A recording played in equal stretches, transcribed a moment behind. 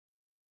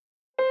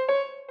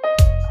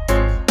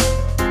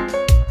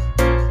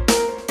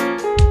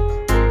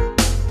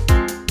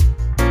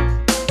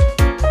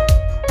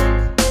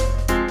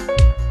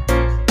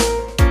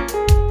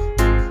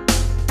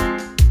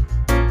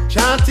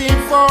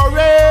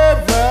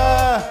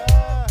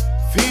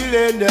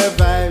feeling the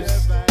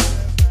vibes,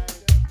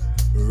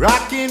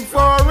 rocking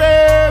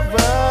forever,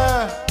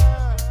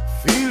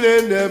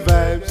 feeling the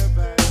vibes.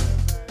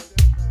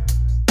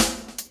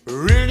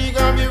 Really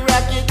gonna be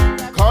rocking,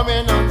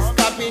 coming on,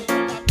 stop it.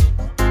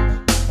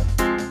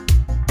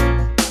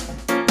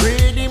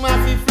 Reading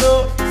my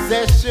flow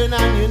session,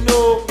 and you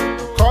know,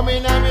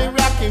 coming and be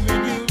rocking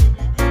with you,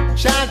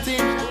 chanting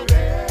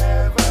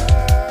forever,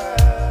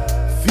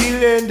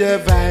 feeling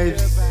the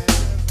vibes,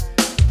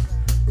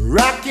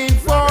 rocking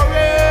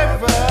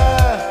forever,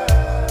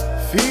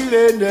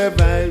 feeling the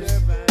vibes.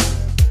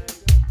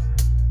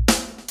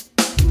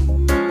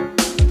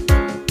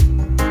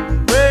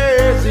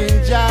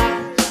 Praising Jah,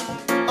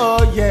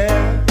 oh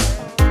yeah,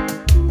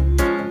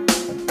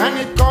 and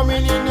it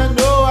coming in a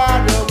no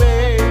other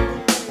way.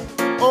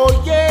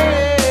 Oh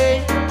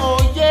yeah,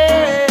 oh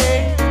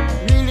yeah,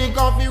 really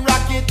gonna be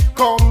rock it,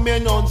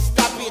 coming on,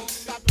 stop it.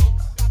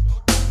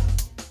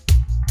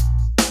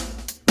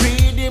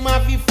 Reading my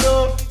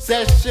flow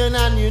session,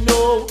 and you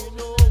know,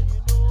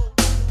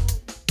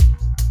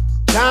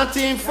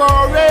 chanting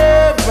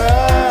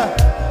forever,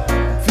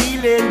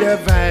 feeling the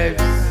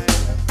vibes.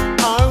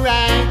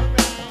 Alright,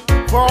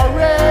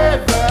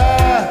 forever,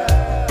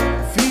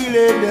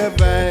 feeling the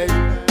vibe,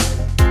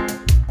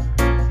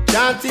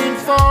 chanting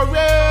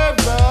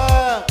forever,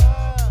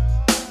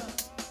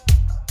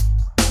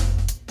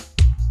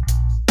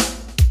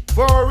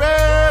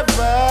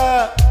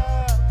 forever,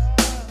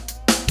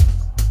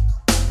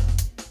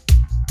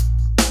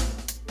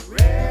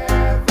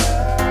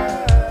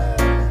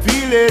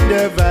 feeling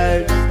the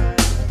vibes.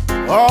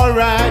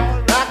 Alright,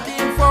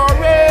 rocking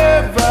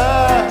forever.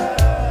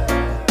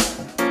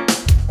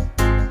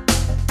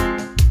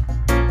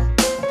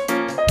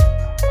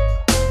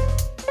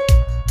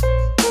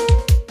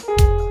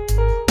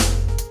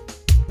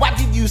 What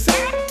did you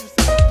say?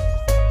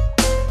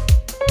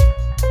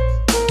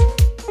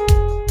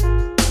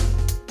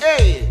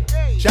 Hey,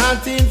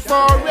 chanting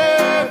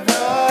forever,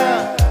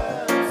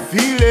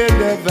 feeling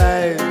the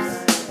vibes.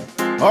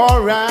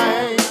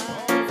 Alright,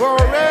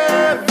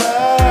 forever,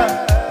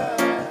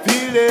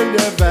 feeling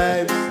the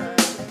vibes.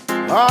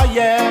 Oh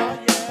yeah.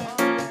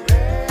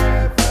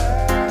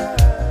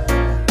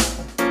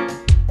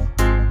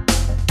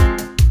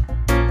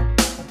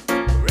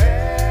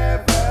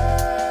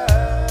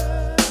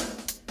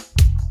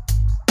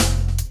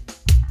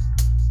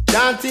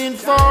 Chanting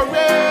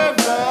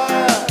forever,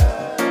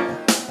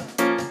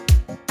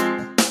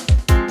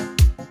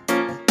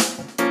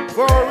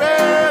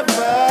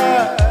 forever,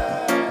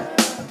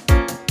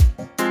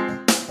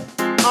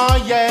 oh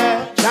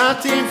yeah,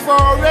 chanting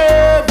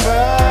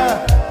forever,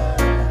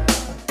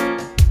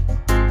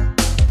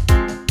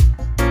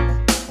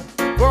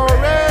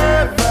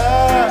 forever,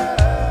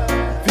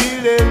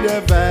 feeling the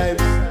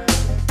vibes,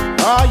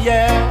 oh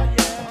yeah,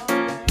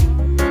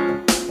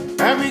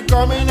 and we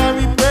coming and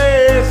we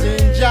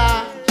praising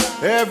Jah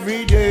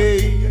every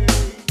day.